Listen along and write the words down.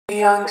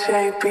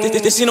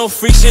This ain't no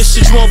freak shit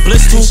you won't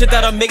bliss to. Shit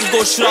that I make it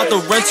go shoot out the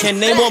rent. Can't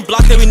name one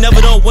block that we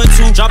never done went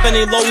to. Drop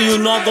any low, you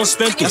know I'm gon'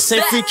 spin through. I say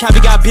free cap,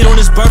 he got beat on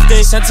his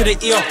birthday. Sent to the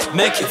ER,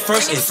 make it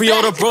first aid. Free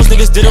all the bros,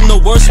 niggas did him the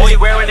worst. Boy,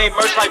 wearing they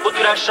merch like what do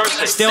that shirt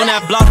say? Stay on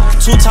that block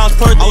 2 times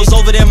per day. I was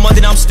over there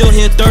Monday, now I'm still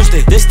here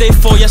Thursday. This day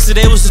 4,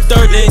 yesterday was the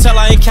 3rd day. Tell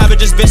I ain't capping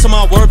just based on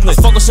my wordplay.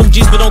 I fuck with some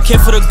G's but don't care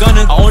for the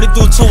gunning. I only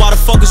do 2, why the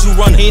fuck is you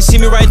running? He ain't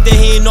see me right there,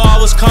 he ain't know I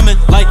was coming.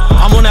 Like,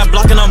 I'm on that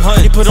block and I'm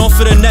hunting. He put on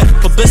for the net,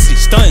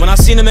 publicity, stunting. When I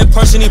seen him in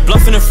person, he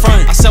bluffing in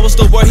front. I said, what's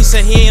the word? He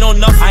said he ain't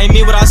on nothing. I ain't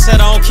mean what I said,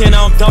 I don't care,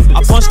 now I'm dumping.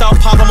 I punched out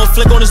Pop, I'ma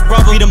flick on his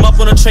brother. Beat him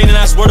up on a train and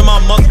that's word of my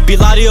mother. Be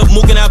Lottie up,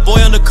 mooking that boy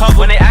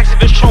undercover. When they asked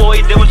if it's true, all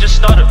he did was just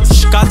stutter.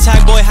 Got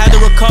tagged, boy, had to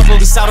recover.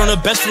 We sat on the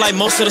bench for like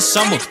most of the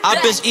summer. I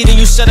bitch eating,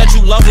 you said that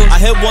you love her.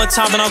 I hit one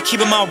time and I'm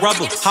keeping my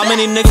rubber. How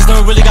many niggas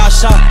done really got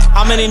shot?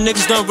 How many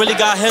niggas done really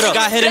got hit up?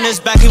 Got hit in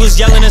his back, he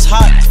was yelling it's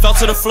hot. Fell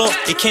to the floor,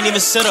 he can't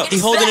even sit up. He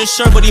holding his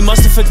shirt, but he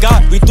must have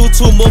forgot. We threw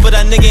 2 more, but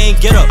that nigga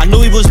ain't get up. I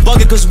knew he was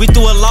bugging cause we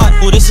threw a lot.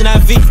 Who this and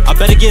that V, I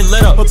better get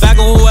lit up. Put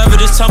back on whoever,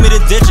 just tell me the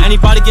digit.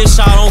 Anybody get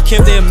shot, I don't care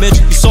if they a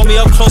midget. You saw me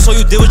up close, all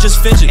you did was just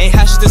fidget. Ain't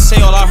hashes to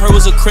say, all I heard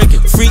was a cricket.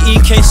 Free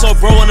EK, so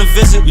bro on a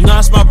visit. You know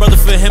that's my brother,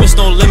 for him it's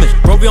no limit.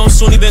 Bro be on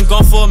soon, he been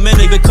gone for a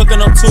minute. He been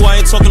cooking up too, I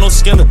ain't talking no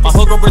skillet. My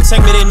hook gon'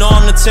 protect me, they know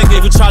I'm the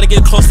ticket. If you try to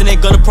get close, then they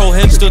gonna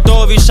prohibit. Still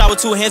throw every shot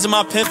with 2 hands in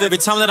my pivot. Every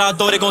time that I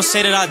throw, they gon'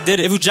 say that I did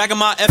it. If you jacking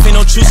my F, ain't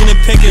no choosing and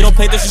picking. Don't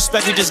play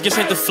disrespect, we just get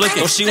straight to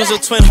flicking. Oh, she was a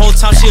twin, whole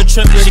time she a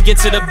triplet. She get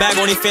to the bag,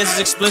 only fans is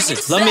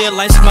explicit. Love me at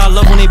lights, my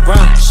love when they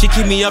brown. She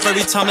keep me up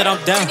every time that I'm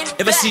down.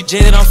 If I see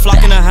Jay, then I'm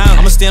flocking a hound.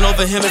 I'ma stand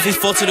over him if he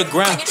fall to the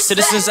ground.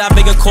 Citizens out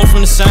big a call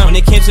from the sound. When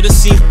they came to the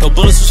scene, no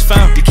bullets was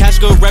found. You catch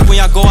good wreck when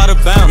y'all go out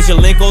of bounds. We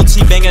can link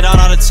OT, bang it out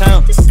of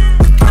town.